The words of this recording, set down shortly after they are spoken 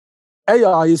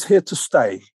AI is here to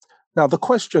stay. Now, the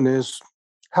question is,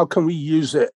 how can we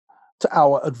use it to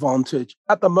our advantage?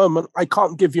 At the moment, I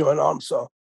can't give you an answer.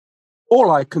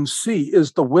 All I can see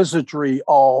is the wizardry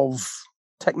of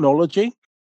technology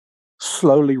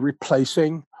slowly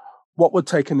replacing what would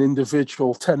take an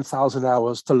individual 10,000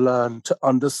 hours to learn, to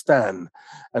understand,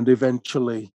 and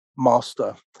eventually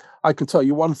master. I can tell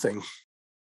you one thing.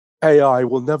 AI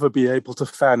will never be able to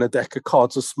fan a deck of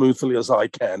cards as smoothly as I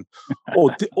can, or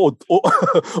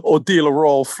deal a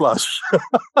royal flush.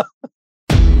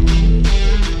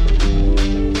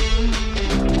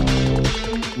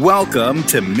 Welcome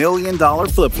to Million Dollar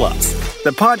Flip Flops,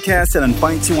 the podcast that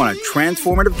invites you on a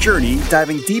transformative journey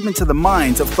diving deep into the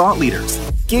minds of thought leaders,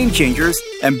 game changers,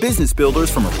 and business builders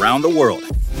from around the world.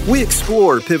 We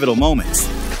explore pivotal moments,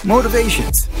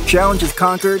 motivations, challenges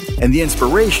conquered, and the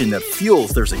inspiration that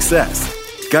fuels their success.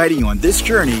 Guiding you on this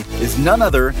journey is none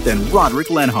other than Roderick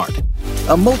Lenhart,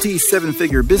 a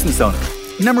multi-seven-figure business owner,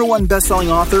 #1 best-selling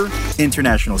author,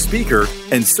 international speaker,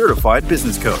 and certified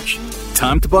business coach.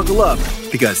 Time to buckle up,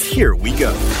 because here we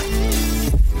go.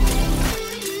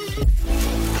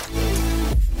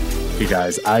 Hey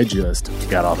guys, I just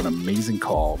got off an amazing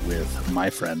call with my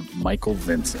friend Michael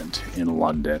Vincent in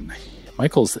London.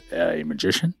 Michael's a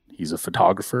magician. He's a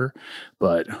photographer,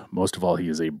 but most of all, he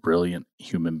is a brilliant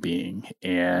human being.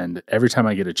 And every time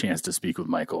I get a chance to speak with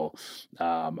Michael,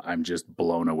 I'm just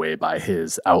blown away by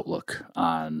his outlook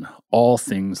on all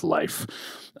things life.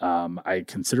 I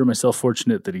consider myself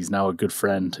fortunate that he's now a good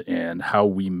friend, and how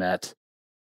we met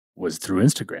was through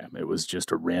Instagram. It was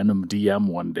just a random DM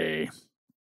one day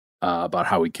about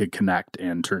how we could connect,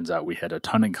 and turns out we had a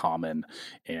ton in common,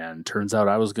 and turns out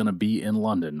I was going to be in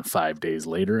London 5 days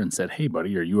later and said, "Hey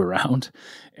buddy, are you around?"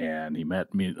 And he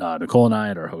met me, Nicole and I,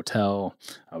 at our hotel.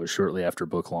 I was shortly after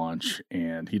book launch,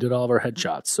 and he did all of our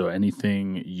headshots. So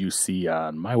anything you see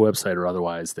on my website or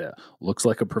otherwise that looks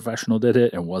like a professional did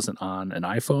it and wasn't on an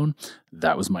iPhone,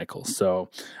 that was Michael. So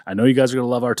I know you guys are going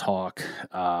to love our talk.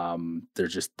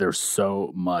 There's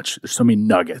so many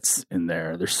nuggets in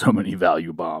there. There's so many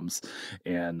value bombs.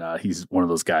 And he's one of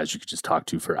those guys you could just talk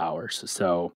to for hours.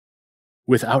 So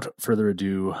without further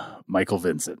ado, Michael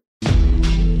Vincent.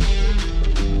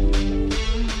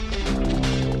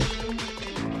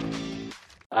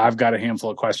 I've got a handful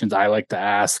of questions I like to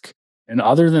ask. And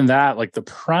other than that, like, the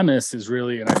premise is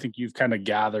really, and I think you've kind of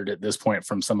gathered at this point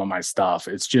from some of my stuff,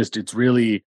 it's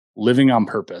really living on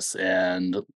purpose.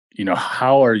 And,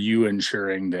 how are you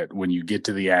ensuring that when you get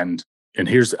to the end, and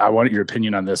I want your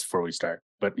opinion on this before we start,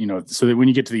 but, so that when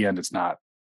you get to the end,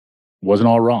 wasn't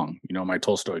all wrong. My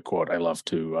Tolstoy quote I love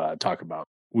to talk about.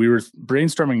 We were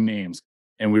brainstorming names,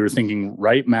 and we were thinking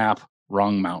right map,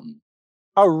 wrong mountain.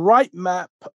 A right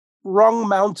map, wrong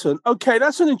mountain. Okay,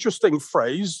 that's an interesting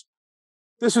phrase.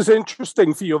 This is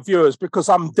interesting for your viewers because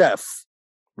I'm deaf.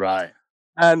 Right.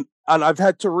 And I've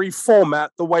had to reformat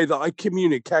the way that I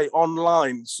communicate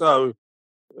online. So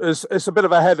it's a bit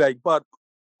of a headache, but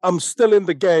I'm still in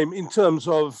the game in terms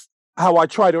of how I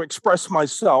try to express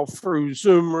myself through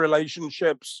Zoom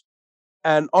relationships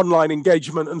and online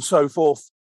engagement and so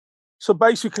forth. So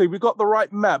basically, we got the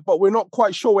right map, but we're not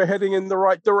quite sure we're heading in the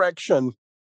right direction.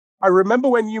 I remember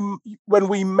when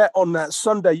we met on that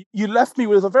Sunday, you left me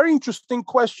with a very interesting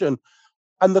question.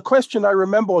 And the question I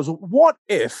remember was, what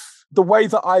if the way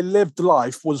that I lived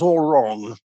life was all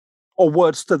wrong? Or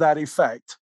words to that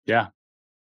effect. Yeah.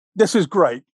 This is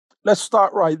great. Let's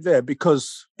start right there,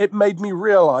 because it made me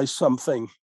realize something.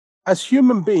 As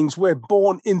human beings, we're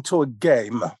born into a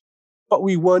game, but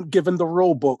we weren't given the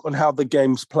rule book on how the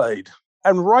game's played.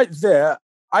 And right there,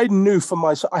 I knew for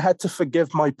myself, I had to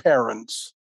forgive my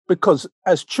parents, because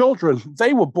as children,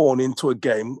 they were born into a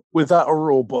game without a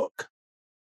rule book.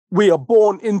 We are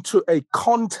born into a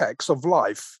context of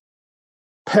life.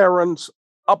 Parents,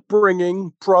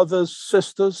 upbringing, brothers,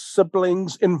 sisters,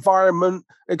 siblings, environment,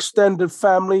 extended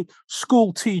family,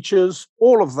 school teachers,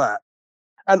 all of that,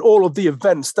 and all of the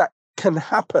events that can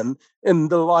happen in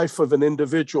the life of an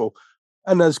individual.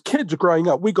 And as kids growing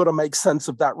up, we got to make sense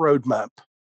of that roadmap.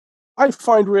 I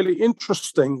find really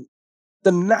interesting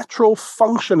the natural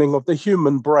functioning of the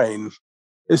human brain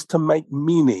is to make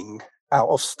meaning out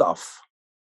of stuff.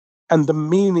 And the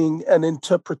meaning and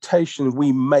interpretation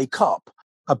we make up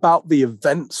about the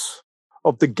events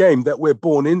of the game that we're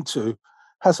born into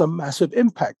has a massive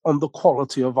impact on the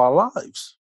quality of our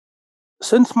lives.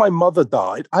 Since my mother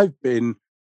died, I've been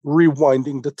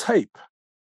rewinding the tape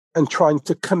and trying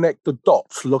to connect the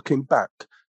dots, looking back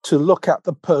to look at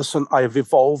the person I have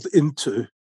evolved into.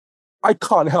 I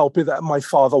can't help it that my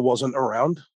father wasn't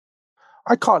around.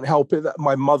 I can't help it that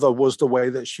my mother was the way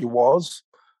that she was.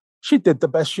 She did the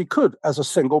best she could as a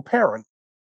single parent.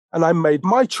 And I made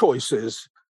my choices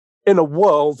in a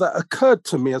world that occurred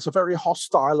to me as a very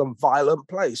hostile and violent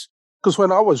place. Because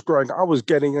when I was growing, I was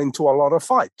getting into a lot of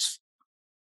fights,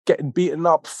 getting beaten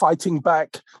up, fighting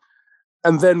back,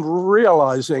 and then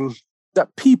realizing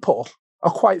that people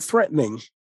are quite threatening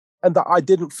and that I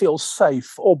didn't feel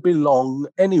safe or belong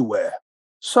anywhere.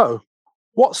 So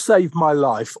what saved my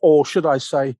life, or should I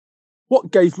say,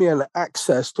 what gave me an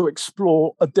access to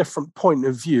explore a different point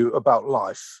of view about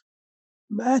life?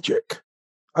 Magic.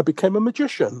 I became a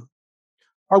magician.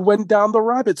 I went down the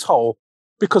rabbit's hole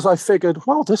because I figured,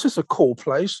 well, this is a cool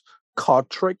place. Card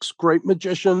tricks, great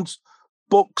magicians,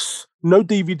 books, no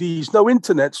DVDs, no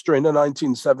internets during the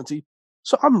 1970s.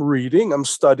 So I'm reading, I'm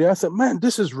studying. I thought, man,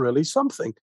 this is really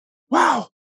something. Wow,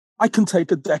 I can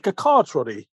take a deck of cards,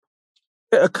 Roddy.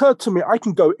 It occurred to me I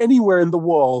can go anywhere in the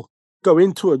world, go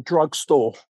into a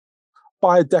drugstore,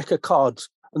 buy a deck of cards,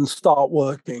 and start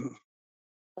working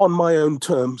on my own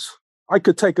terms. I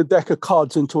could take a deck of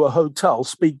cards into a hotel,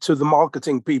 speak to the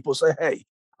marketing people, say, hey,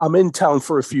 I'm in town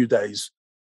for a few days.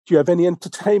 Do you have any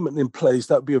entertainment in place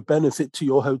that would be of benefit to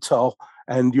your hotel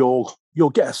and your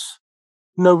guests?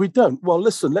 No, we don't. Well,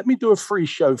 listen, let me do a free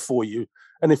show for you.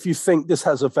 And if you think this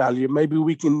has a value, maybe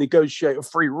we can negotiate a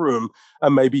free room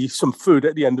and maybe some food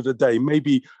at the end of the day,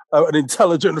 maybe an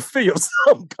intelligent fee of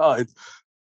some kind.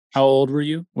 How old were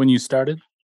you when you started?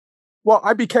 Well,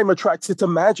 I became attracted to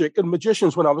magic and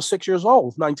magicians when I was 6 years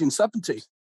old, 1970.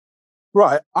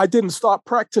 Right. I didn't start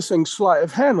practicing sleight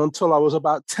of hand until I was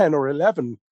about 10 or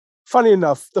 11. Funny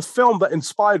enough, the film that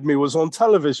inspired me was on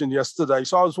television yesterday.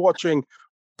 So I was watching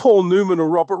Paul Newman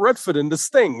and Robert Redford in The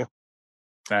Sting.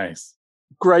 Nice.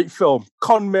 Great film.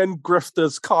 Con men,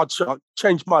 grifters, card shark,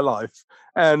 changed my life.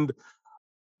 And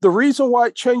the reason why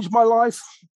it changed my life,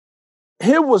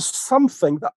 here was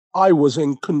something that I was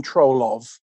in control of.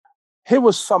 Here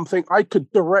was something I could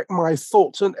direct my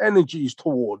thoughts and energies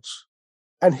towards.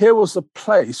 And here was a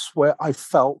place where I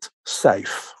felt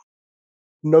safe.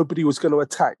 Nobody was going to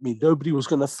attack me. Nobody was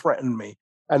going to threaten me.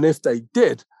 And if they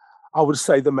did, I would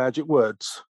say the magic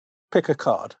words, pick a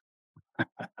card.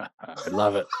 I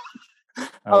love it.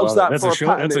 How's that That's for a show.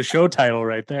 patent? That's a show title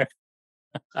right there.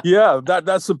 Yeah,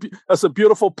 that's a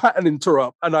beautiful pattern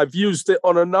interrupt. And I've used it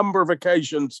on a number of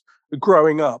occasions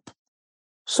growing up.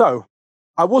 So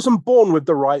I wasn't born with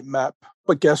the right map,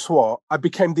 but guess what? I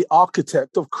became the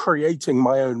architect of creating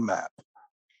my own map.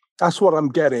 That's what I'm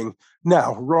getting.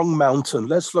 Now, wrong mountain.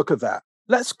 Let's look at that.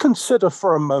 Let's consider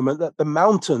for a moment that the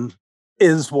mountain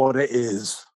is what it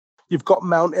is. You've got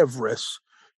Mount Everest,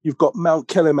 you've got Mount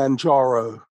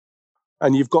Kilimanjaro,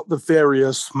 and you've got the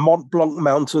various Mont Blanc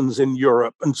mountains in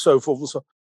Europe and so forth. So,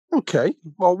 okay,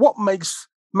 well, what makes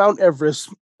Mount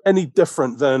Everest any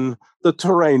different than the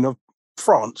terrain of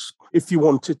France if you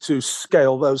wanted to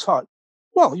scale those heights?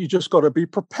 Well, you just got to be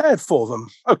prepared for them.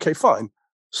 Okay, fine.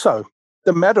 So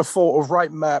the metaphor of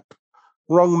right map,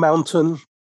 wrong mountain,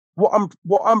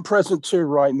 what I'm present to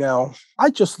right now, I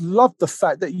just love the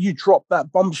fact that you dropped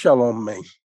that bombshell on me.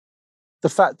 The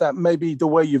fact that maybe the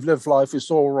way you've lived life is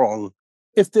all wrong.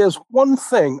 If there's one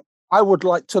thing I would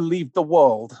like to leave the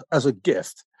world as a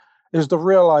gift, is the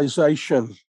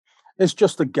realization it's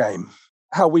just a game.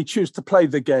 How we choose to play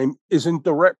the game is in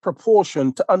direct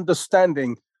proportion to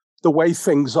understanding the way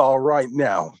things are right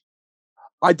now.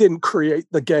 I didn't create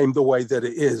the game the way that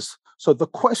it is. So the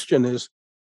question is,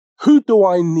 who do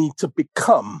I need to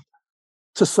become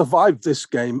to survive this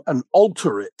game and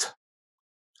alter it?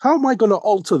 How am I going to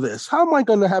alter this? How am I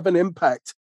going to have an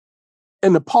impact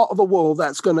in a part of the world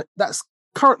that's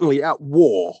currently at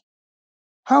war?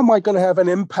 How am I going to have an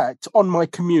impact on my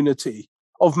community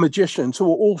of magicians who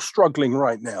are all struggling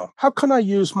right now? How can I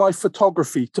use my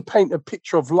photography to paint a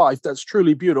picture of life that's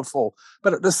truly beautiful,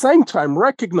 but at the same time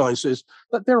recognizes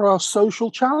that there are social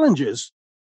challenges?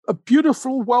 A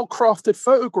beautiful, well-crafted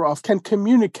photograph can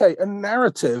communicate a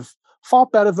narrative far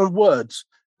better than words,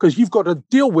 because you've got to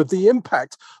deal with the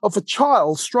impact of a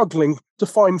child struggling to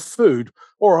find food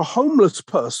or a homeless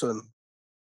person.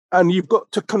 And you've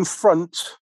got to confront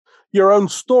your own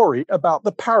story about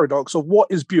the paradox of what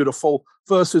is beautiful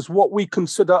versus what we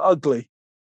consider ugly.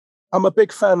 I'm a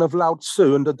big fan of Lao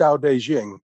Tzu and the Tao Te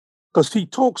Ching, because he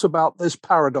talks about this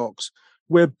paradox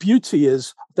where beauty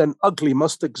is, then ugly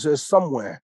must exist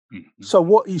somewhere. Mm-hmm. So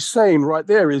what he's saying right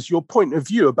there is your point of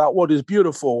view about what is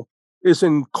beautiful is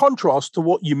in contrast to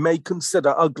what you may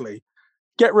consider ugly.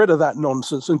 Get rid of that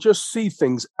nonsense and just see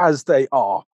things as they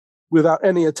are without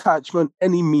any attachment,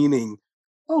 any meaning.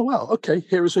 Oh, well, okay,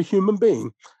 here is a human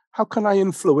being. How can I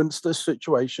influence this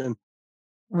situation?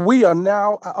 We are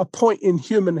now at a point in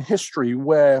human history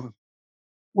where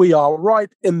We are right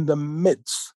in the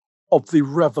midst of the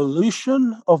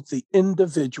revolution of the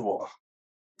individual.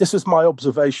 This is my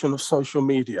observation of social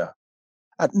media.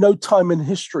 At no time in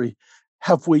history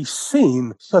have we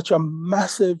seen such a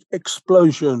massive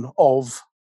explosion of,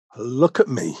 look at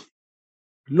me,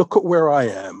 look at where I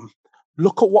am,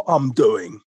 look at what I'm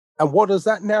doing. And what does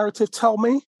that narrative tell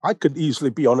me? I could easily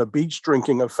be on a beach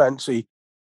drinking a fancy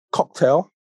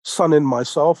cocktail, sunning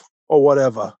myself, or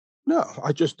whatever. No,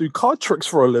 I just do card tricks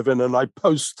for a living and I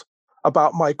post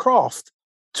about my craft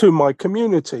to my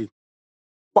community.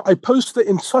 But I post it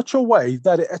in such a way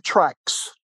that it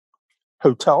attracts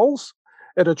hotels,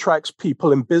 it attracts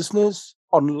people in business.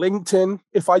 On LinkedIn,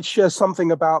 if I share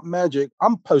something about magic,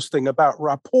 I'm posting about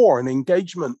rapport and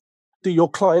engagement. Do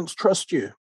your clients trust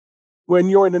you? When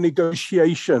you're in a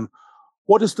negotiation,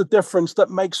 what is the difference that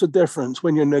makes a difference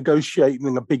when you're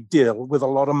negotiating a big deal with a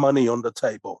lot of money on the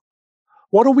table?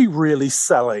 What are we really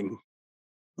selling?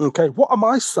 Okay, what am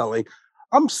I selling?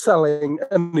 I'm selling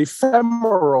an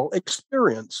ephemeral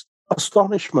experience,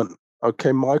 astonishment.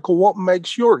 Okay, Michael, what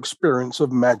makes your experience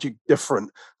of magic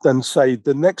different than, say,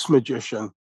 the next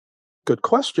magician? Good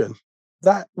question.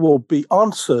 That will be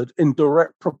answered in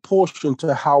direct proportion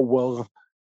to how well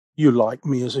you like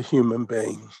me as a human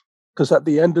being. Because at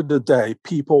the end of the day,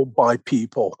 people buy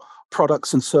people.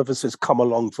 Products and services come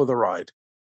along for the ride.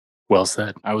 Well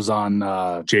said. I was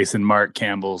on Jason Mark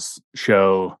Campbell's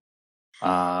show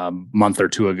a month or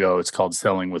two ago. It's called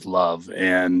Selling with Love.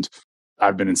 And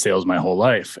I've been in sales my whole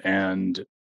life. And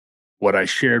what I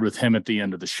shared with him at the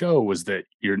end of the show was that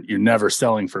you're never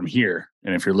selling from here.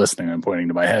 And if you're listening, I'm pointing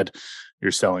to my head,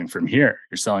 you're selling from here.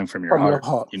 You're selling from your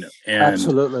heart. You know, and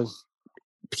absolutely.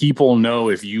 People know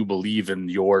if you believe in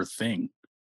your thing.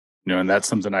 You know, and that's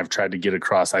something I've tried to get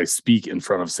across. I speak in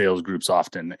front of sales groups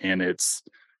often, and it's,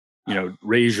 you know,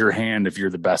 raise your hand if you're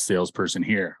the best salesperson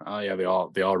here. Oh yeah, they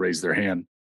all raise their hand.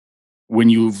 When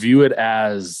you view it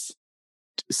as,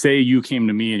 say you came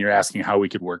to me and you're asking how we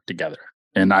could work together.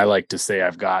 And I like to say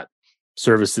I've got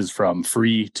services from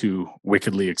free to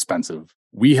wickedly expensive.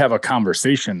 We have a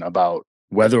conversation about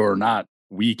whether or not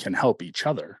we can help each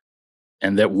other,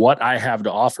 and that what I have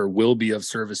to offer will be of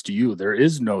service to you. There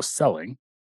is no selling.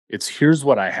 It's here's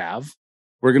what I have.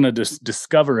 We're going to just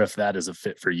discover if that is a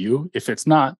fit for you. If it's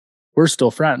not, we're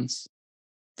still friends.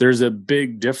 There's a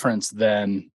big difference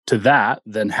than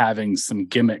having some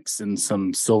gimmicks and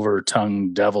some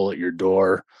silver-tongued devil at your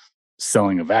door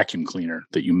selling a vacuum cleaner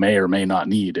that you may or may not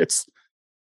need. It's,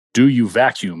 do you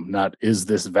vacuum, not is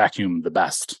this vacuum the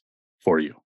best for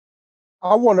you?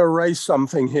 I want to raise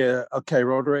something here, okay,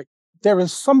 Roderick. There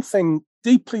is something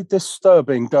deeply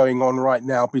disturbing going on right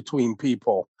now between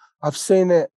people. I've seen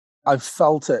it, I've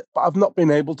felt it, but I've not been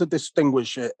able to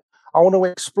distinguish it. I want to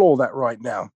explore that right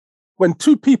now. When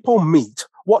two people meet,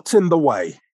 what's in the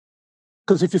way?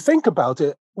 Because if you think about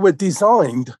it, we're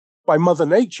designed by Mother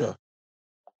Nature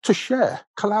to share,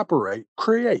 collaborate,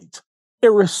 create,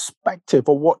 irrespective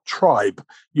of what tribe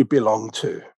you belong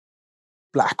to,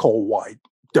 black or white,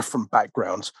 different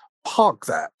backgrounds. Park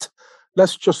that.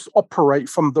 Let's just operate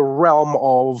from the realm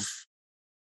of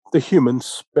the human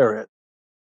spirit,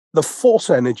 the force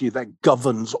energy that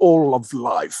governs all of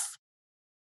life.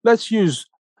 Let's use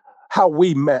how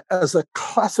we met as a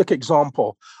classic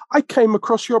example. I came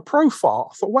across your profile.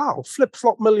 I thought, wow,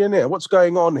 flip-flop millionaire, what's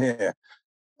going on here?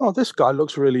 Oh, this guy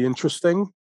looks really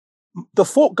interesting. The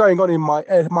thought going on in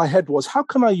my head was, how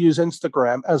can I use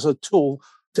Instagram as a tool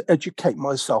to educate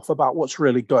myself about what's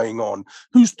really going on?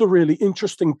 Who's the really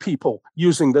interesting people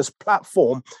using this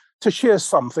platform to share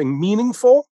something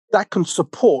meaningful that can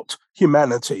support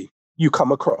humanity? You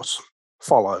come across,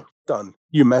 follow, done.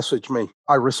 You message me,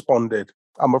 I responded.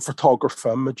 I'm a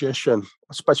photographer, magician,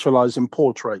 I specialize in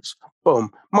portraits.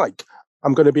 Boom. Mike,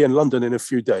 I'm going to be in London in a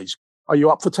few days. Are you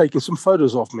up for taking some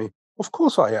photos of me? Of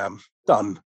course I am.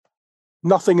 Done.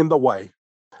 Nothing in the way.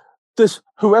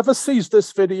 Whoever sees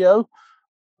this video,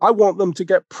 I want them to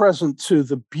get present to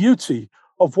the beauty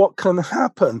of what can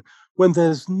happen when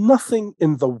there's nothing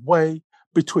in the way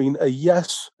between a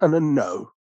yes and a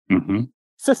no. Mm-hmm.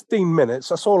 15 minutes,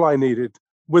 that's all I needed.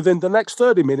 Within the next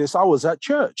 30 minutes, I was at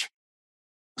church.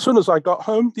 As soon as I got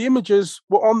home, the images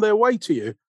were on their way to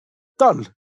you. Done.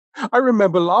 I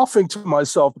remember laughing to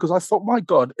myself because I thought, my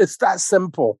God, it's that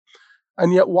simple.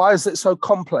 And yet, why is it so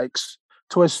complex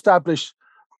to establish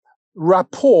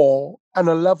rapport and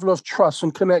a level of trust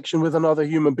and connection with another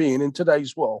human being in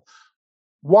today's world?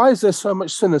 Why is there so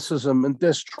much cynicism and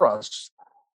distrust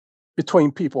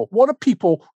between people? What are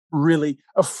people really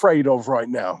afraid of right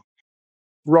now?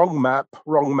 Wrong map,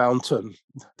 wrong mountain.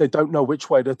 They don't know which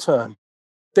way to turn.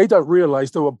 they don't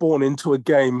realize they were born into a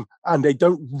game and they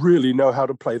don't really know how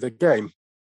to play the game.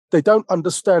 They don't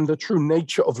understand the true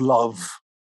nature of love.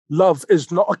 Love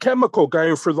is not a chemical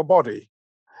going through the body.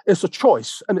 It's a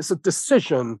choice and it's a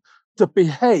decision to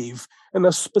behave in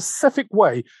a specific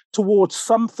way towards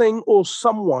something or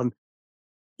someone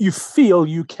you feel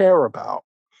you care about,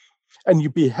 and you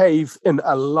behave in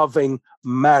a loving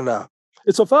manner.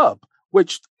 It's a verb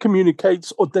which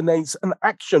communicates or denotes an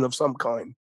action of some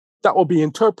kind that will be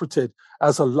interpreted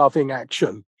as a loving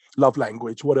action, love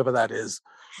language, whatever that is.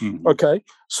 Mm-hmm. Okay,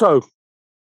 so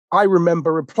I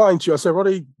remember replying to you. I said,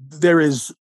 Roddy, there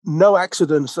is no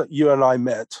accidents that you and I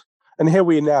met. And here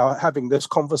we are now having this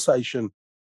conversation.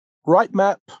 Right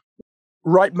map,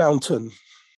 right mountain.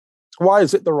 Why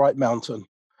is it the right mountain?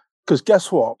 Because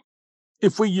guess what?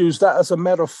 If we use that as a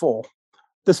metaphor,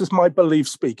 this is my belief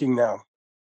speaking now.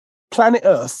 Planet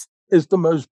Earth is the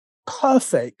most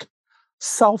perfect,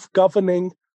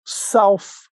 self-governing,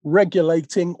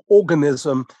 self-regulating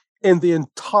organism in the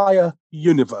entire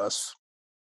universe.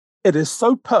 It is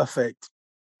so perfect.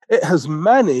 It has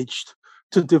managed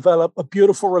to develop a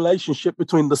beautiful relationship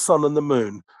between the sun and the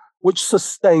moon, which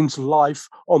sustains life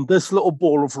on this little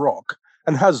ball of rock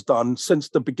and has done since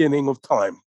the beginning of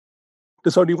time.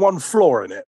 There's only one flaw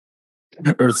in it.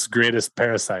 Earth's greatest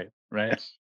parasite, right?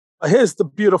 Here's the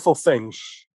beautiful thing.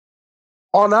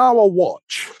 On our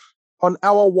watch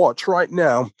right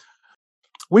now,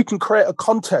 we can create a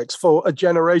context for a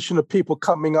generation of people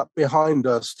coming up behind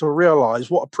us to realize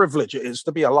what a privilege it is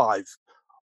to be alive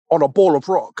on a ball of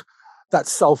rock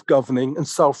that's self-governing and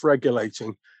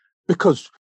self-regulating.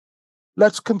 Because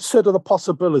let's consider the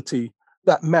possibility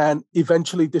that man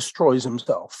eventually destroys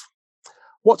himself.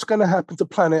 What's going to happen to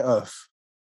planet Earth?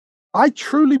 I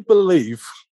truly believe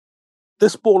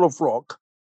this ball of rock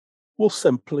will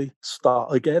simply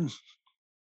start again,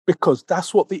 because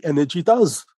that's what the energy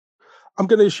does. I'm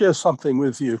going to share something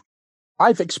with you.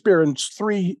 I've experienced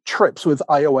 3 trips with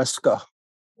ayahuasca.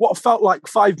 What felt like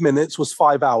 5 minutes was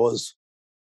 5 hours.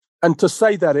 And to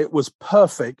say that it was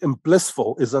perfect and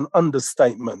blissful is an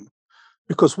understatement,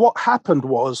 because what happened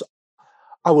was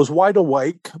I was wide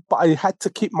awake, but I had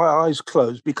to keep my eyes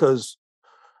closed, because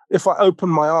if I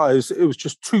opened my eyes, it was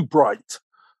just too bright.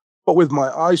 But with my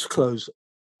eyes closed,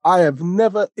 I have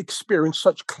never experienced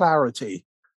such clarity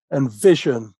and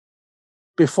vision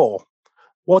before.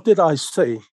 What did I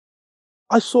see?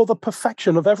 I saw the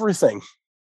perfection of everything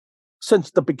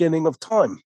since the beginning of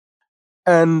time.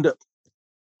 And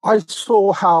I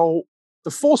saw how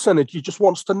the force energy just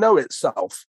wants to know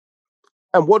itself.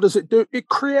 And what does it do? It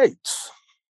creates.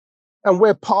 And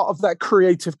we're part of that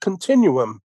creative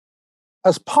continuum.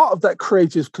 As part of that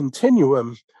creative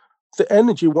continuum, the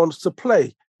energy wants to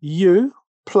play. You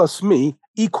plus me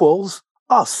equals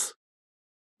us.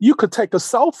 You could take a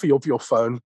selfie of your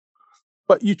phone,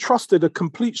 but you trusted a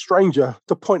complete stranger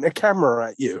to point a camera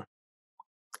at you.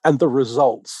 And the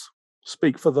results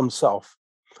speak for themselves.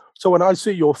 So when I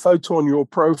see your photo on your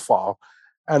profile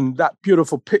and that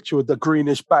beautiful picture with the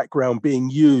greenish background being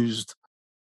used,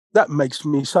 that makes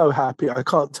me so happy. I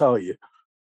can't tell you.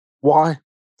 Why?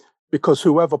 Because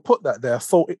whoever put that there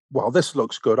thought, well, this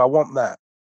looks good. I want that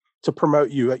to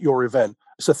promote you at your event.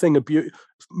 It's a thing of beauty.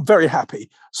 Very happy.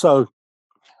 So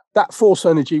that force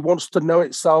energy wants to know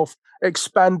itself,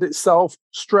 expand itself,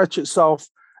 stretch itself.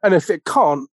 And if it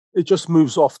can't, it just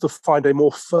moves off to find a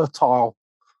more fertile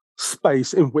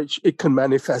space in which it can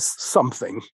manifest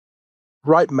something.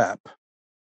 Right map.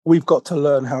 We've got to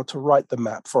learn how to write the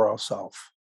map for ourselves.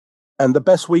 And the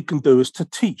best we can do is to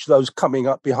teach those coming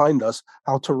up behind us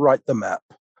how to write the map.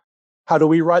 How do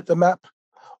we write the map?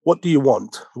 What do you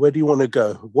want? Where do you want to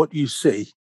go? What do you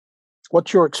see?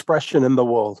 What's your expression in the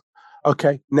world?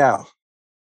 Okay, now,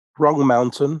 wrong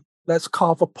mountain. Let's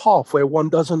carve a path where one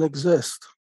doesn't exist.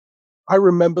 I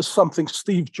remember something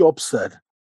Steve Jobs said.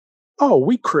 Oh,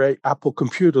 we create Apple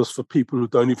computers for people who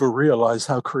don't even realize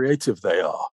how creative they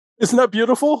are. Isn't that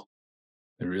beautiful?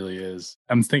 It really is.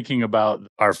 I'm thinking about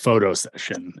our photo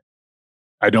session.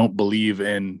 I don't believe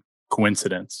in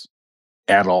coincidence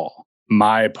at all.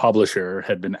 My publisher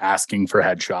had been asking for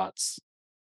headshots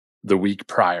the week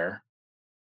prior.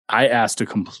 I asked a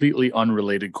completely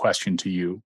unrelated question to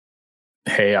you.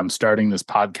 Hey, I'm starting this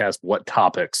podcast. What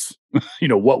topics?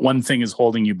 What one thing is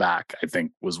holding you back, I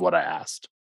think was what I asked.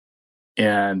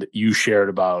 And you shared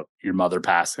about your mother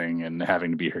passing and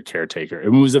having to be her caretaker. It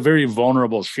was a very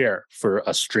vulnerable share for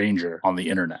a stranger on the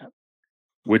internet,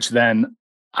 which then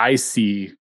I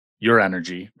see your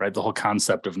energy, right? The whole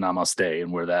concept of namaste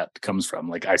and where that comes from.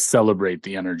 Like, I celebrate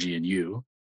the energy in you.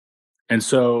 And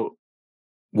so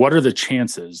what are the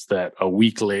chances that a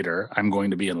week later I'm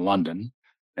going to be in London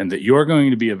and that you're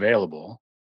going to be available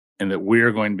and that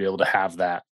we're going to be able to have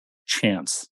that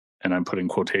chance, and I'm putting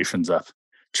quotations up,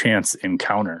 chance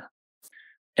encounter.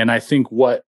 And I think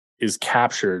what is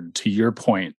captured, to your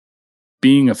point,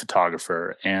 being a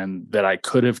photographer, and that I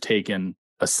could have taken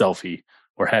a selfie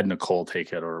or had Nicole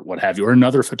take it or what have you, or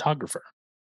another photographer.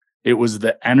 It was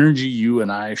the energy you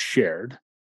and I shared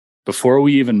before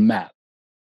we even met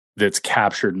that's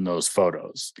captured in those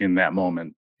photos in that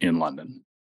moment in London.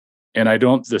 And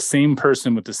the same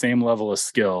person with the same level of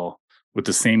skill with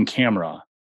the same camera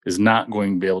is not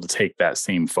going to be able to take that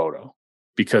same photo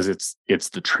because it's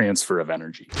the transfer of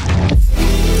energy.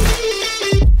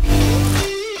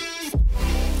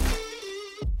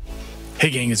 Hey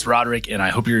gang, it's Roderick, and I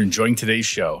hope you're enjoying today's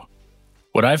show.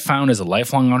 What I've found as a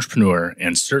lifelong entrepreneur,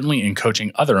 and certainly in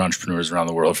coaching other entrepreneurs around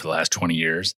the world for the last 20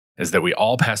 years, is that we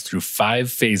all pass through 5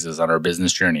 phases on our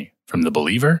business journey, from the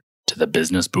believer to the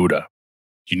business Buddha.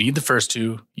 You need the first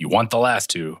 2, you want the last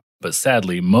 2, but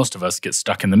sadly, most of us get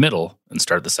stuck in the middle and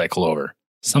start the cycle over,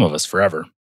 some of us forever.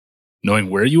 Knowing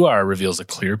where you are reveals a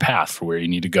clear path for where you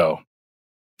need to go.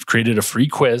 I've created a free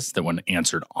quiz that, when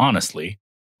answered honestly,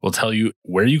 will tell you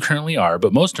where you currently are,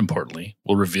 but most importantly,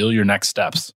 will reveal your next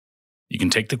steps. You can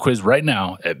take the quiz right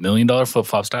now at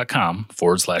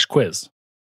milliondollarflipflops.com/quiz.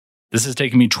 This has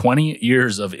taken me 20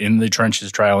 years of in the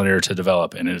trenches trial and error to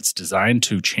develop, and it's designed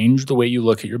to change the way you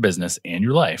look at your business and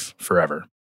your life forever.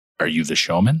 Are you the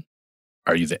showman?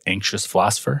 Are you the anxious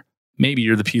philosopher? Maybe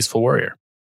you're the peaceful warrior.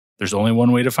 There's only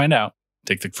one way to find out.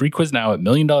 Take the free quiz now at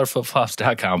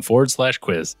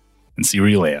milliondollarflipflops.com/quiz and see where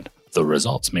you land. The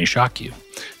results may shock you.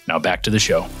 Now back to the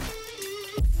show.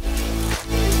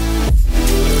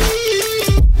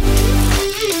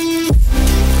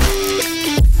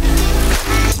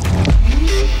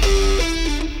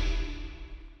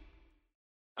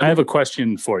 I have a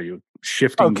question for you,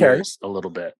 shifting gears a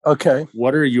little bit. Okay.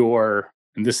 What are your,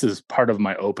 and this is part of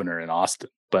my opener in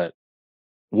Austin, but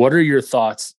what are your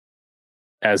thoughts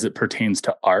as it pertains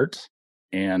to art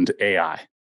and AI?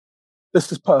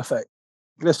 This is perfect.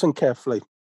 Listen carefully.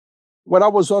 When I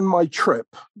was on my trip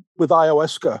with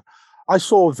ayahuasca, I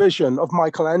saw a vision of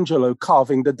Michelangelo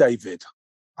carving the David.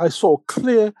 I saw a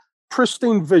clear,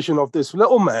 pristine vision of this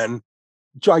little man,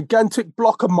 gigantic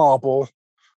block of marble,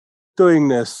 doing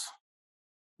this,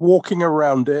 walking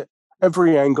around it,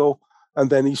 every angle, and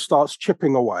then he starts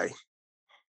chipping away.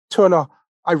 I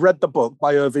read the book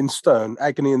by Irving Stern,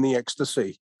 Agony in the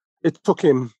Ecstasy. It took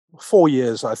him 4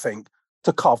 years, I think,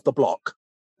 to carve the block.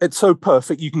 It's so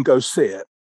perfect, you can go see it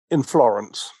in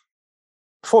Florence.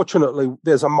 Fortunately,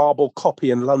 there's a marble copy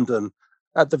in London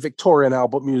at the Victoria and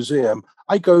Albert Museum.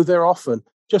 I go there often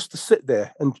just to sit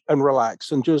there and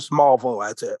relax and just marvel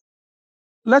at it.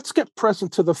 Let's get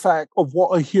present to the fact of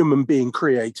what a human being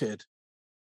created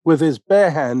with his bare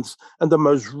hands and the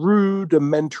most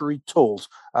rudimentary tools,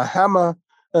 a hammer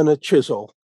and a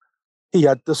chisel. He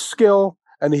had the skill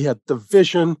and he had the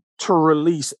vision to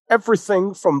release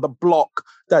everything from the block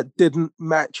that didn't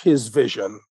match his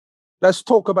vision. Let's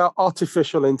talk about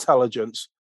artificial intelligence.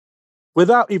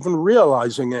 Without even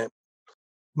realizing it,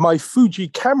 my Fuji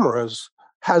cameras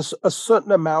has a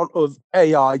certain amount of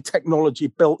AI technology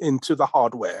built into the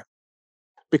hardware.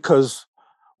 Because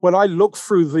when I look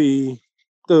through the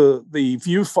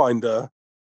viewfinder,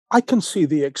 I can see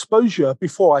the exposure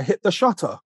before I hit the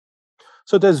shutter.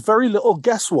 So there's very little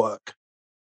guesswork.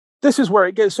 This is where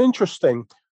it gets interesting.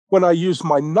 When I use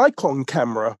my Nikon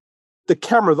camera, the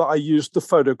camera that I used to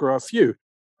photograph you,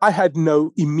 I had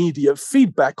no immediate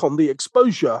feedback on the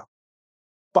exposure,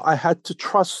 but I had to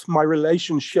trust my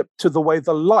relationship to the way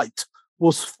the light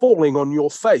was falling on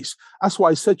your face. That's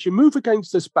why I said, you move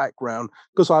against this background,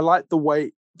 because I like the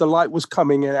way the light was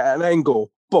coming in at an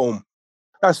angle. Boom.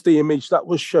 That's the image that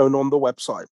was shown on the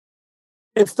website.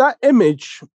 If that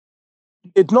image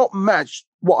did not match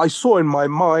what I saw in my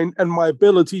mind and my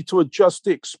ability to adjust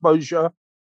the exposure,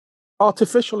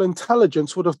 artificial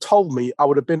intelligence would have told me I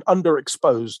would have been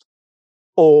underexposed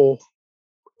or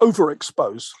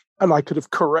overexposed, and I could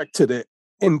have corrected it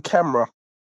in camera.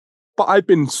 But I've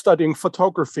been studying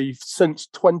photography since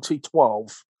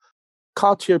 2012.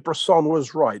 Cartier-Bresson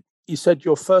was right. He said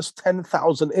your first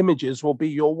 10,000 images will be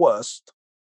your worst.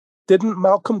 Didn't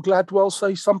Malcolm Gladwell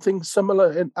say something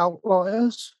similar in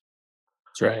Outliers?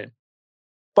 That's right.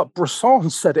 But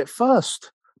Bresson said it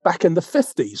first, back in the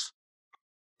 50s.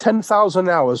 10,000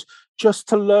 hours just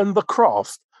to learn the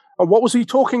craft. And what was he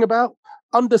talking about?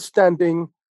 Understanding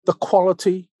the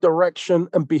quality, direction,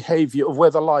 and behavior of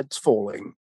where the light's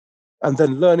falling. And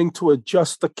then learning to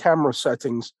adjust the camera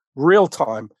settings real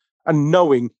time and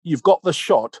knowing you've got the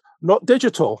shot, not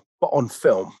digital, but on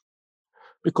film.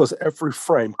 Because every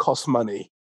frame costs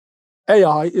money.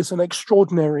 AI is an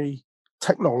extraordinary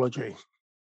technology.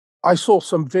 I saw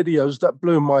some videos that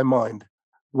blew my mind,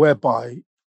 whereby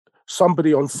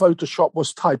somebody on Photoshop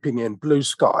was typing in blue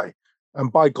sky,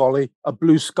 and by golly, a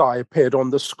blue sky appeared on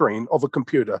the screen of a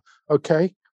computer.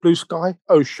 Okay, blue sky,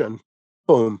 ocean,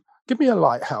 boom. Give me a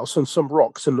lighthouse and some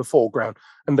rocks in the foreground,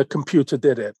 and the computer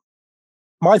did it.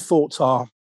 My thoughts are,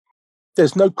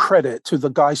 there's no credit to the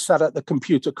guy sat at the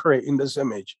computer creating this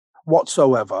image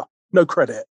whatsoever. No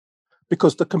credit,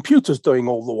 because the computer's doing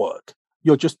all the work.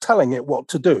 You're just telling it what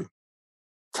to do.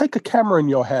 Take a camera in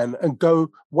your hand and go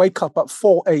wake up at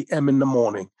 4 a.m. in the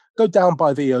morning. Go down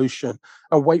by the ocean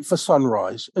and wait for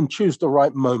sunrise and choose the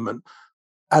right moment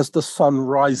as the sun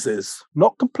rises.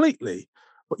 Not completely,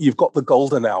 but you've got the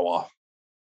golden hour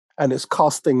and it's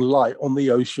casting light on the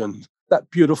ocean,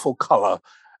 that beautiful color,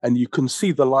 and you can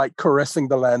see the light caressing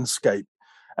the landscape.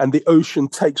 And the ocean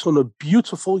takes on a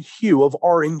beautiful hue of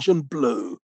orange and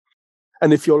blue.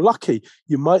 And if you're lucky,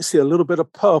 you might see a little bit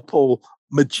of purple,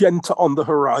 magenta on the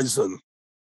horizon.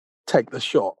 Take the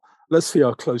shot. Let's see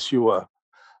how close you were.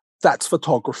 That's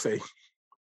photography.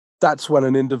 That's when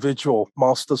an individual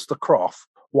masters the craft.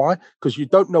 Why? Because you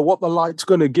don't know what the light's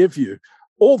going to give you.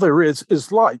 All there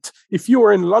is light. If you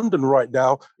are in London right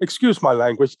now, excuse my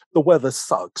language, the weather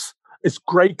sucks. It's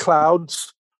gray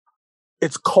clouds.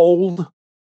 It's cold,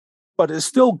 but it's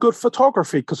still good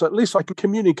photography because at least I can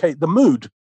communicate the mood.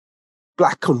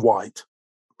 Black and white,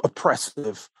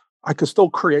 oppressive. I can still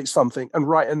create something and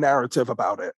write a narrative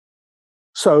about it.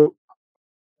 So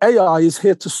AI is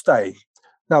here to stay.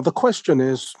 Now, the question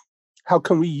is, how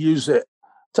can we use it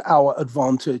to our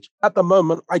advantage? At the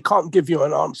moment, I can't give you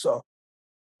an answer.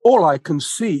 All I can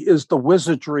see is the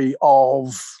wizardry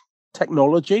of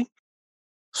technology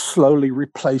slowly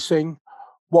replacing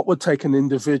what would take an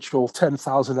individual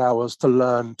 10,000 hours to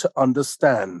learn, to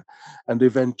understand, and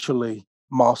eventually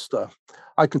master.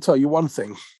 I can tell you one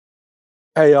thing.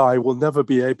 AI will never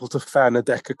be able to fan a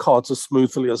deck of cards as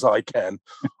smoothly as I can,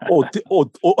 or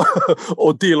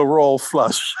deal a royal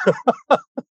flush.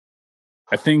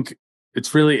 I think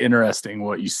it's really interesting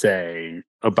what you say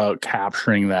about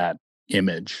capturing that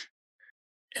image.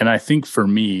 And I think for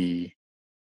me,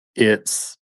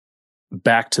 it's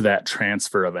back to that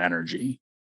transfer of energy.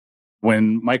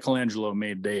 When Michelangelo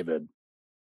made David,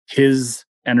 his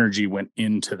energy went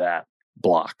into that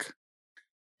block.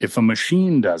 If a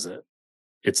machine does it,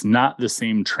 it's not the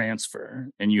same transfer,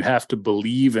 and you have to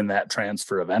believe in that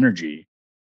transfer of energy.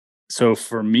 So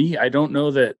for me, I don't know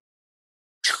that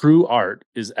true art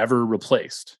is ever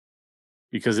replaced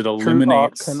because it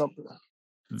eliminates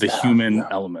the human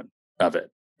element of it.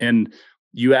 And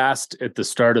you asked at the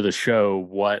start of the show,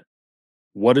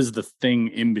 what is the thing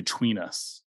in between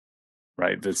us,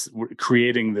 right? We're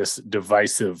creating this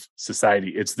divisive society.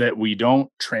 It's that we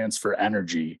don't transfer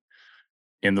energy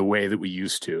in the way that we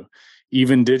used to.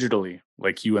 Even digitally,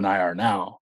 like you and I are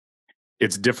now,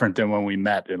 it's different than when we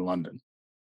met in London.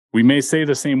 We may say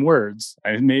the same words.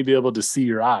 I may be able to see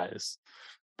your eyes,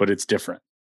 but it's different.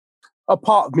 A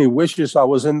part of me wishes I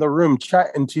was in the room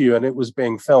chatting to you and it was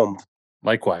being filmed.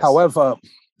 Likewise. However,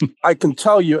 I can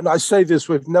tell you, and I say this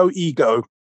with no ego,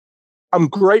 I'm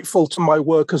grateful to my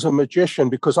work as a magician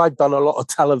because I've done a lot of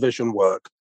television work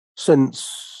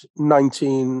since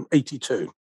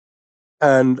 1982.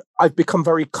 And I've become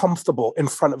very comfortable in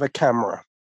front of a camera.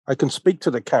 I can speak to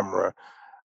the camera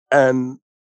and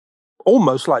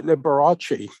almost like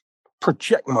Liberace,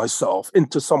 project myself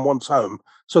into someone's home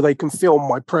so they can feel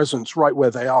my presence right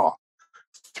where they are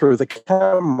through the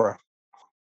camera.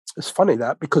 It's funny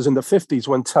that because in the 50s,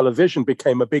 when television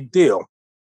became a big deal,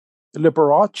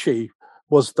 Liberace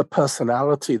was the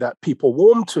personality that people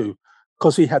warmed to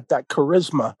because he had that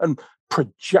charisma and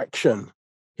projection.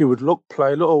 He would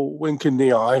play a little wink in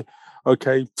the eye,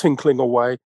 okay, tinkling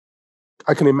away.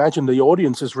 I can imagine the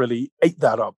audiences really ate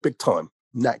that up big time.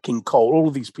 Nat King Cole, all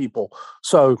of these people.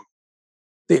 So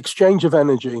the exchange of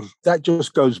energy, that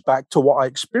just goes back to what I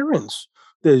experience.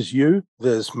 There's you,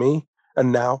 there's me,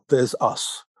 and now there's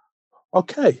us.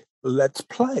 Okay, let's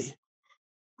play.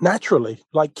 Naturally,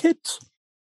 like kids.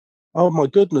 Oh my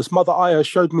goodness, Mother Aya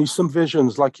showed me some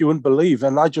visions like you wouldn't believe,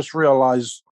 and I just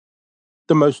realized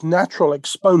the most natural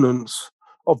exponents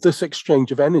of this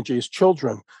exchange of energy is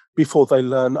children before they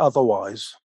learn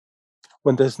otherwise,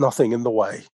 when there's nothing in the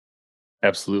way.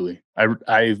 Absolutely.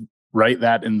 I write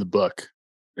that in the book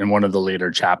in one of the later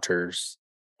chapters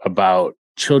about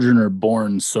children are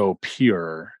born so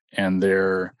pure and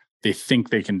they think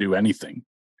they can do anything.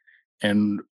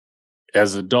 And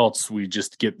as adults, we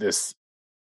just get this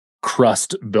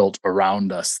crust built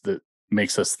around us that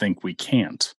makes us think we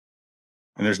can't.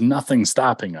 And there's nothing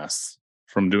stopping us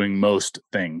from doing most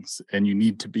things. And you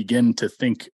need to begin to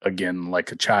think again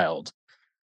like a child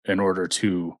in order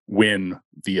to win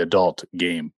the adult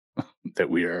game that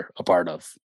we are a part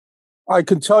of. I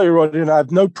can tell you, Rodney, and I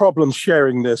have no problem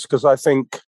sharing this because I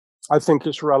think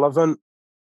it's relevant.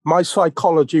 My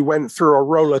psychology went through a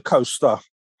roller coaster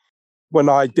when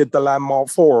I did the Landmark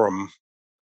Forum.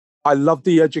 I loved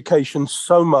the education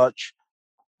so much.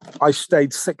 I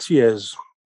stayed 6 years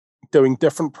doing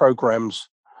different programs,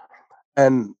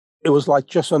 and it was like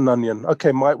just an onion.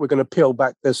 Okay, Mike, we're going to peel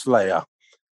back this layer,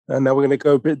 and then we're going to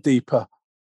go a bit deeper.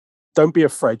 Don't be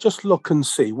afraid. Just look and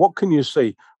see. What can you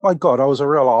see? My God, I was a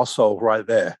real arsehole right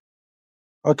there.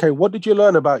 Okay, what did you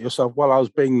learn about yourself while I was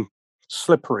being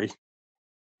slippery?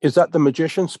 Is that the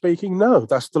magician speaking? No,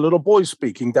 that's the little boy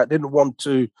speaking that didn't want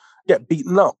to get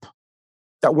beaten up,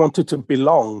 that wanted to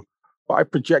belong. But I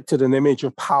projected an image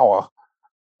of power,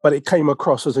 but it came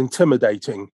across as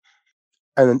intimidating.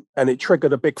 And it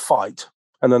triggered a big fight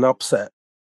and an upset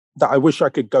that I wish I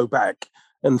could go back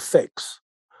and fix.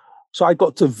 So I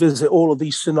got to visit all of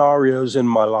these scenarios in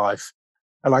my life,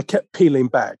 and I kept peeling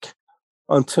back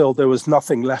until there was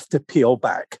nothing left to peel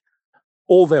back.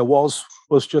 All there was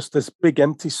just this big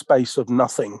empty space of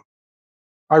nothing.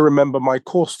 I remember my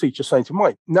course teacher saying to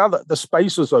Mike, now that the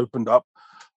space has opened up,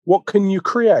 what can you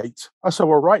create? I said,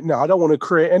 well, right now, I don't want to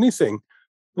create anything.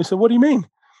 He said, what do you mean?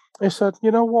 I said,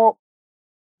 you know what?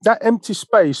 That empty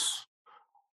space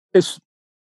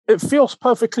it feels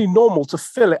perfectly normal to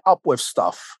fill it up with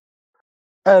stuff.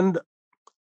 And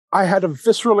I had a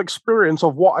visceral experience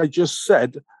of what I just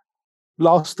said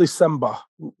last December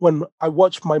when I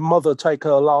watched my mother take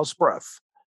her last breath.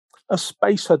 A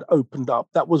space had opened up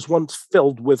that was once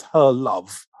filled with her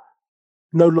love,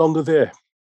 no longer there.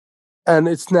 And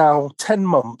it's now 10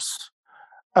 months.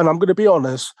 And I'm going to be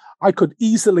honest, I could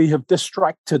easily have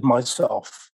distracted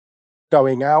myself,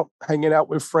 going out, hanging out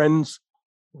with friends,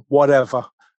 whatever.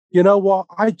 You know what?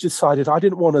 I decided I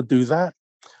didn't want to do that.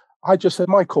 I just said,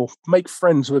 Michael, make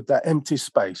friends with that empty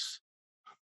space.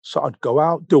 So I'd go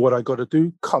out, do what I got to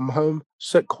do, come home,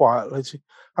 sit quietly.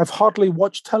 I've hardly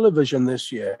watched television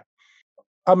this year.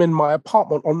 I'm in my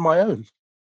apartment on my own,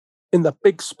 in the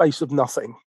big space of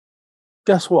nothing.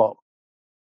 Guess what?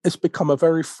 It's become a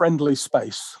very friendly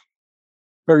space.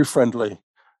 Very friendly.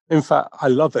 In fact, I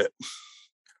love it.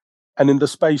 And in the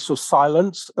space of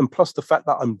silence, and plus the fact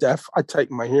that I'm deaf, I take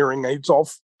my hearing aids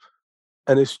off,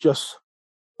 and it's just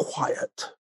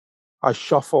quiet. I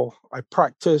shuffle, I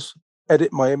practice,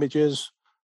 edit my images,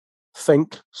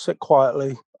 think, sit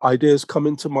quietly, ideas come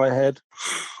into my head.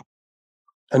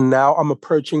 And now I'm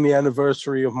approaching the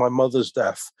anniversary of my mother's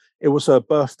death. It was her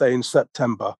birthday in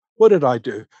September. What did I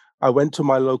do? I went to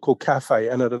my local cafe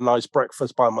and had a nice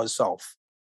breakfast by myself.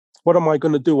 What am I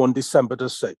going to do on December the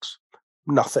 6th?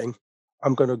 Nothing.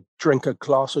 I'm going to drink a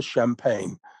glass of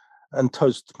champagne and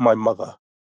toast my mother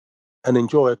and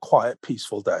enjoy a quiet,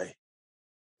 peaceful day.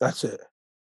 That's it.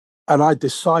 And I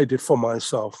decided for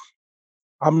myself,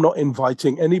 I'm not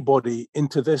inviting anybody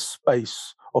into this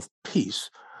space of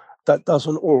peace that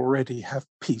doesn't already have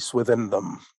peace within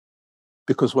them.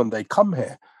 Because when they come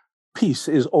here, peace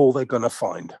is all they're going to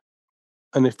find.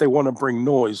 And if they want to bring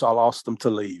noise, I'll ask them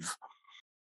to leave.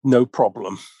 No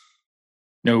problem.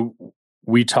 No,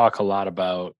 we talk a lot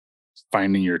about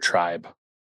finding your tribe.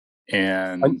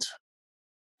 And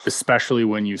especially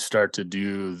when you start to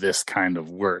do this kind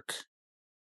of work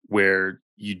where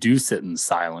you do sit in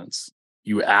silence,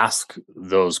 you ask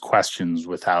those questions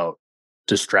without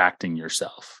distracting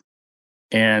yourself.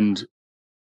 And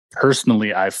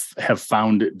personally, I have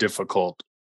found it difficult,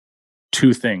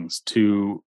 two things: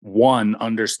 to one,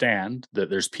 understand that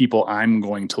there's people I'm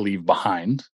going to leave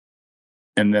behind,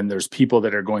 and then there's people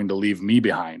that are going to leave me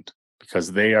behind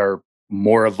because they are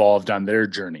more evolved on their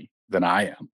journey than I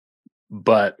am.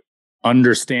 But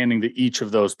understanding that each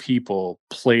of those people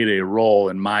played a role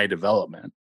in my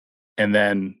development, and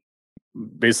then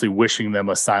basically wishing them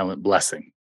a silent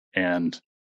blessing, and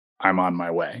I'm on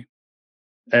my way.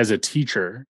 As a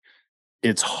teacher,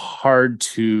 it's hard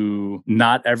to,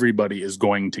 not everybody is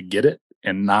going to get it,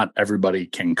 and not everybody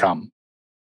can come.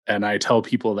 And I tell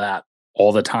people that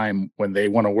all the time when they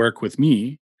want to work with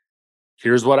me.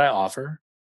 Here's what I offer.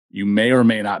 You may or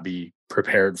may not be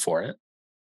prepared for it,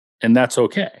 and that's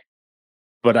okay.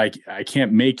 But I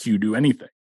can't make you do anything.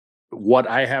 What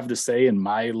I have to say in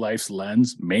my life's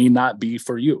lens may not be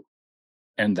for you,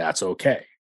 and that's okay.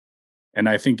 And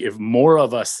I think if more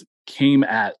of us came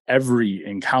at every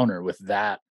encounter with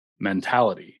that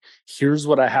mentality, here's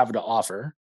what I have to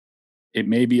offer. It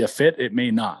may be a fit, it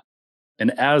may not.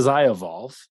 And as I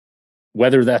evolve,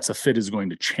 whether that's a fit is going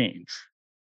to change.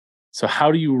 So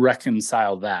how do you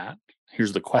reconcile that?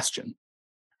 here's the question.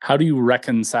 How do you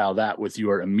reconcile that with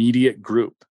your immediate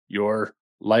group, your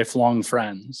lifelong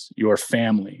friends, your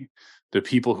family, the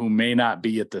people who may not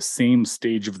be at the same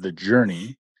stage of the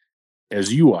journey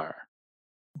as you are?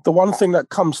 The one thing that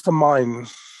comes to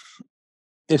mind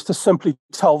is to simply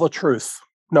tell the truth,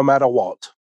 no matter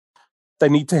what. They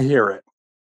need to hear it.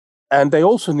 And they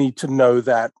also need to know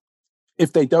that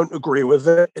if they don't agree with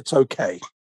it, it's okay.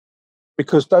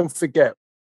 Because don't forget,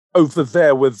 over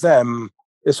there with them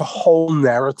is a whole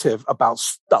narrative about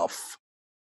stuff.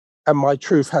 And my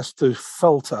truth has to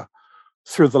filter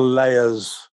through the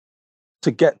layers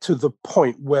to get to the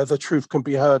point where the truth can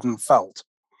be heard and felt.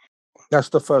 That's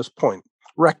the first point.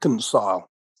 Reconcile,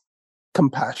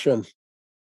 compassion.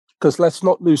 Because let's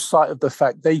not lose sight of the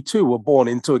fact they too were born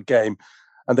into a game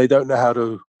and they don't know how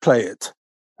to play it.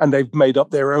 And they've made up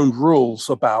their own rules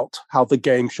about how the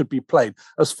game should be played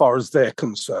as far as they're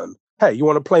concerned. Hey, you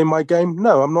want to play my game?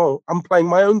 No, I'm not. I'm playing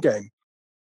my own game.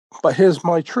 But here's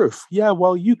my truth. Yeah,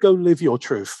 well, you go live your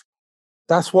truth.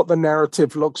 That's what the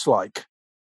narrative looks like.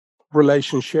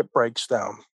 Relationship breaks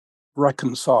down.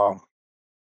 Reconcile.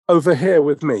 Over here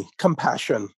with me,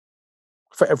 compassion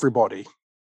for everybody.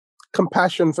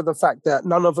 Compassion for the fact that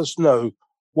none of us know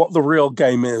what the real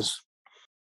game is,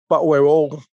 but we're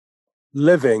all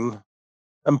living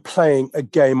and playing a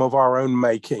game of our own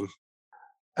making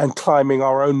and climbing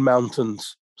our own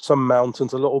mountains. Some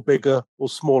mountains a little bigger or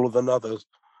smaller than others.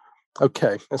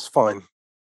 Okay, that's fine.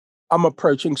 I'm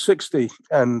approaching 60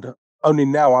 and only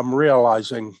now I'm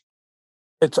realizing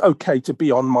it's okay to be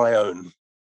on my own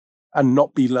and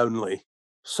not be lonely.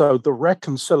 So the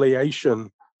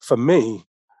reconciliation for me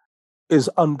is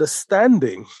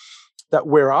understanding that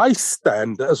where I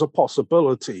stand as a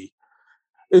possibility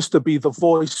is to be the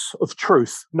voice of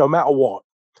truth, no matter what.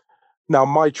 Now,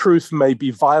 my truth may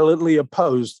be violently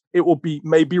opposed. It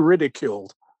may be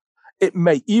ridiculed. It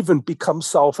may even become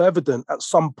self-evident at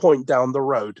some point down the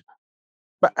road.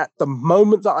 But at the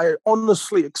moment that I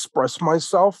honestly express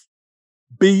myself,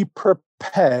 be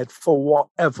prepared for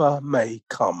whatever may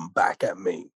come back at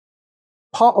me.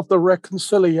 Part of the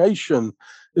reconciliation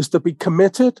is to be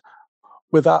committed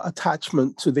without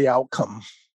attachment to the outcome.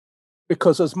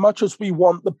 Because as much as we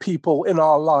want the people in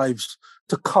our lives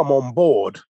to come on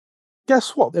board,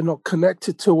 guess what? They're not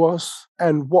connected to us.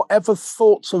 And whatever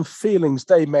thoughts and feelings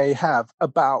they may have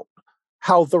about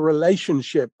how the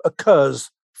relationship occurs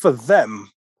for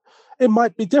them, it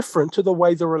might be different to the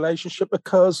way the relationship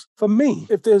occurs for me.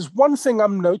 If there's one thing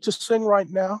I'm noticing right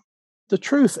now, the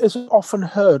truth isn't often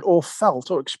heard or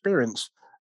felt or experienced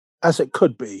as it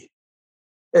could be.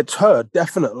 It's heard,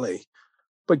 definitely.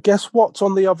 But guess what's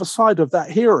on the other side of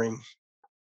that hearing?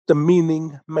 The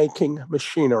meaning-making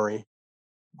machinery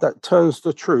that turns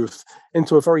the truth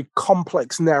into a very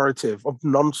complex narrative of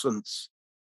nonsense.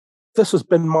 This has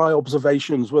been my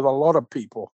observations with a lot of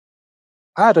people.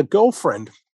 I had a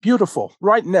girlfriend, beautiful.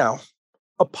 Right now,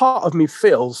 a part of me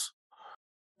feels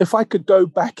if I could go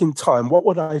back in time, what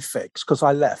would I fix? Because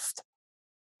I left.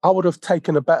 I would have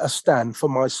taken a better stand for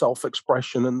my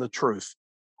self-expression and the truth,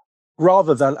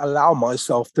 rather than allow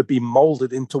myself to be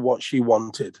molded into what she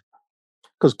wanted.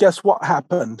 Because guess what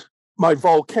happened? My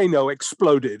volcano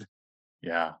exploded.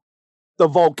 Yeah. The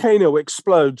volcano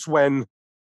explodes when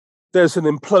there's an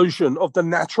implosion of the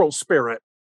natural spirit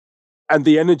and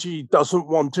the energy doesn't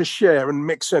want to share and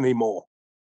mix anymore.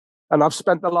 And I've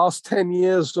spent the last 10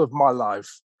 years of my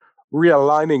life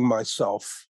realigning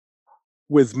myself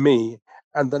with me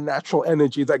and the natural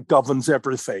energy that governs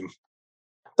everything.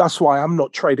 That's why I'm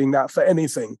not trading that for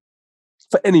anything,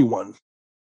 for anyone.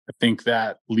 I think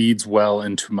that leads well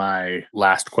into my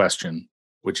last question,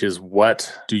 which is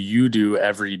what do you do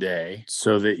every day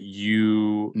so that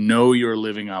you know you're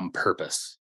living on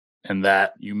purpose and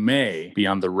that you may be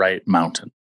on the right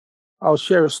mountain? I'll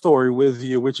share a story with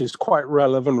you, which is quite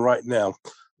relevant right now.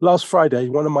 Last Friday,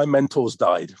 one of my mentors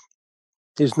died.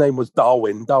 His name was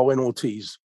Darwin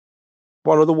Ortiz,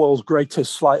 one of the world's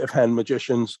greatest sleight of hand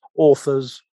magicians,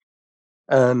 authors,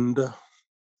 and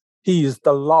he is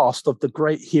the last of the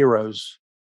great heroes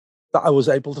that I was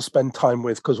able to spend time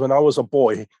with, because when I was a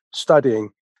boy studying,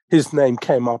 his name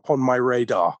came up on my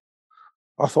radar.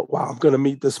 I thought, wow, I'm going to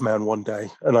meet this man one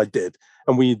day. And I did.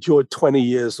 And we enjoyed 20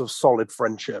 years of solid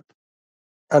friendship.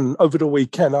 And over the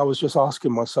weekend, I was just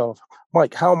asking myself,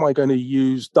 Mike, how am I going to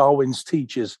use Darwin's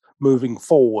teachings moving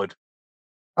forward?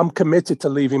 I'm committed to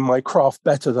leaving my craft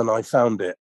better than I found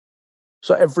it.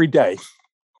 So every day,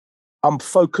 I'm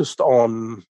focused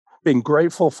on being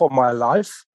grateful for my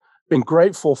life, being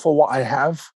grateful for what I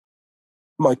have,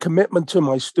 my commitment to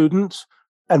my students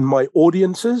and my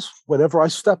audiences. Whenever I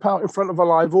step out in front of a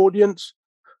live audience,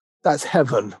 that's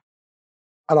heaven.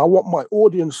 And I want my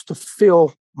audience to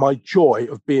feel my joy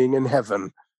of being in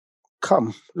heaven.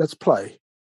 Come, let's play.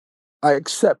 I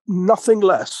accept nothing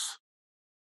less.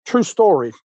 True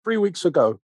story, 3 weeks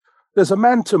ago, there's a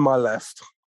man to my left.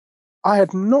 I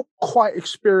had not quite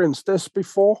experienced this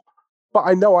before, but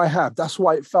I know I have. That's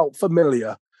why it felt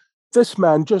familiar. This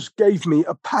man just gave me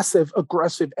a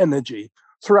passive-aggressive energy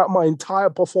throughout my entire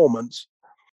performance.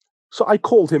 So I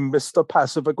called him Mr.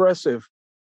 Passive-Aggressive,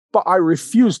 but I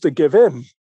refused to give in.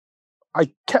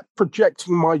 I kept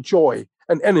projecting my joy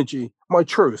and energy, my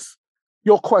truth.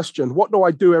 Your question, what do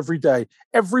I do every day?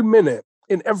 Every minute,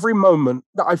 in every moment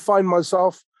that I find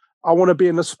myself, I want to be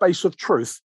in a space of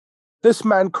truth. This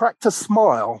man cracked a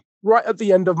smile right at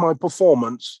the end of my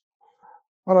performance.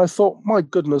 And I thought, my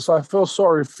goodness, I feel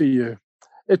sorry for you.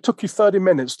 It took you 30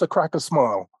 minutes to crack a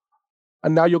smile.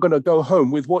 And now you're going to go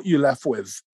home with what you left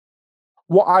with.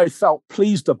 What I felt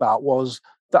pleased about was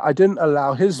that I didn't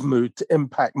allow his mood to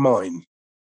impact mine.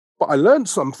 But I learned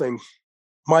something.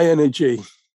 My energy,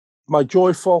 my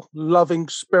joyful, loving,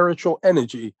 spiritual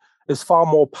energy is far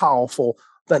more powerful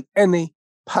than any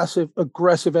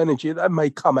passive-aggressive energy that may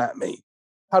come at me.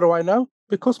 How do I know?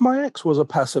 Because my ex was a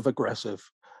passive-aggressive.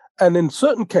 And in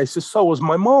certain cases, so was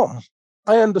my mom.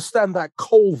 I understand that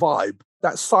cold vibe,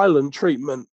 that silent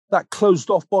treatment, that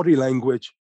closed-off body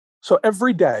language. So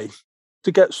every day,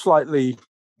 to get slightly,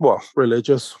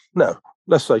 religious, no,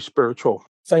 let's say spiritual.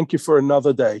 Thank you for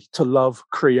another day to love,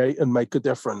 create, and make a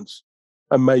difference.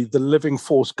 And may the living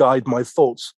force guide my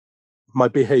thoughts, my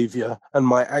behavior, and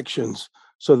my actions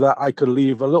so that I can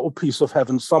leave a little piece of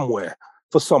heaven somewhere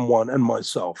for someone and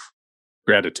myself.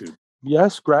 Gratitude.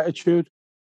 Yes, gratitude.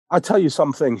 I tell you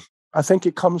something. I think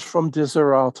it comes from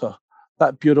Desiderata,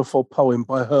 that beautiful poem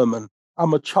by Herman.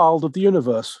 I'm a child of the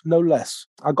universe, no less.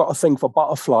 I got a thing for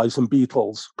butterflies and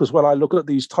beetles, because when I look at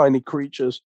these tiny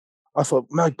creatures, I thought,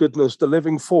 my goodness, the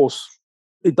living force,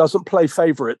 it doesn't play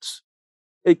favorites.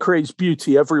 It creates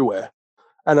beauty everywhere.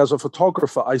 And as a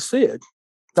photographer, I see it.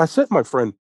 That's it, my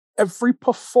friend. Every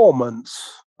performance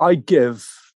I give,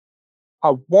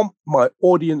 I want my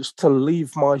audience to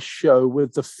leave my show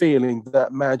with the feeling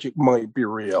that magic might be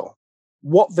real.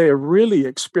 What they're really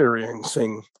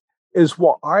experiencing is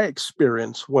what I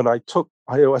experienced when I took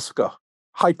ayahuasca.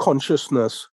 High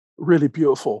consciousness, really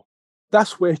beautiful.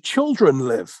 That's where children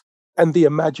live. And the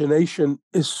imagination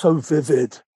is so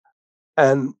vivid.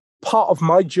 And part of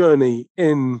my journey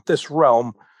in this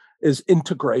realm is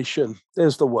integration.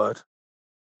 There's the word.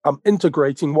 I'm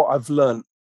integrating what I've learned.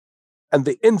 And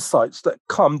the insights that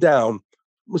come down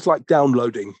was like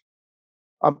downloading.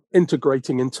 I'm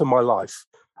integrating into my life.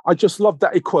 I just love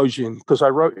that equation because I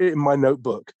wrote it in my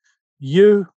notebook.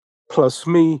 You plus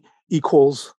me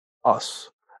equals us.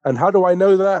 And how do I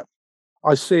know that?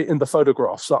 I see it in the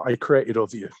photographs that I created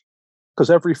of you.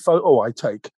 Because every photo I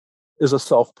take is a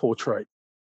self-portrait.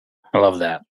 I love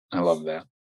that. I love that.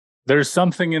 There's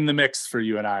something in the mix for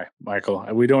you and I, Michael.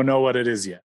 We don't know what it is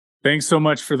yet. Thanks so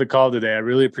much for the call today. I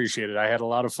really appreciate it. I had a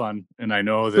lot of fun, and I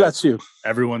know that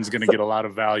everyone's going to get a lot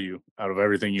of value out of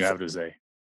everything you have to say.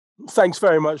 Thanks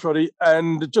very much, Roddy.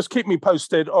 And just keep me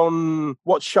posted on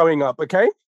what's showing up, okay?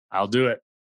 I'll do it.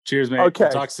 Cheers, mate. Okay.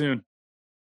 We'll talk soon.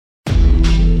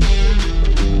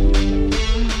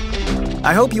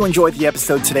 I hope you enjoyed the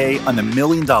episode today on the $1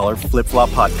 Million Flip Flop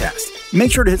Podcast.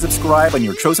 Make sure to hit subscribe on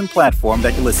your chosen platform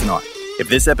that you listen on. If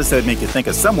this episode made you think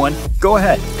of someone, go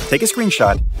ahead, take a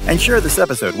screenshot, and share this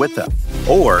episode with them.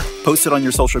 Or post it on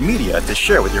your social media to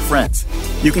share with your friends.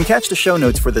 You can catch the show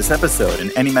notes for this episode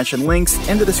and any mentioned links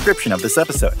in the description of this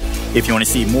episode. If you want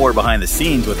to see more behind the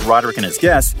scenes with Roderick and his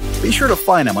guests, be sure to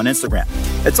find him on Instagram.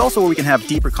 It's also where we can have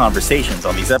deeper conversations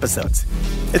on these episodes.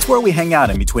 It's where we hang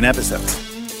out in between episodes.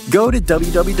 Go to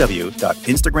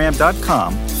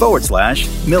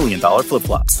www.instagram.com/$1 Million Flip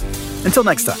Flops. Until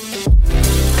next time.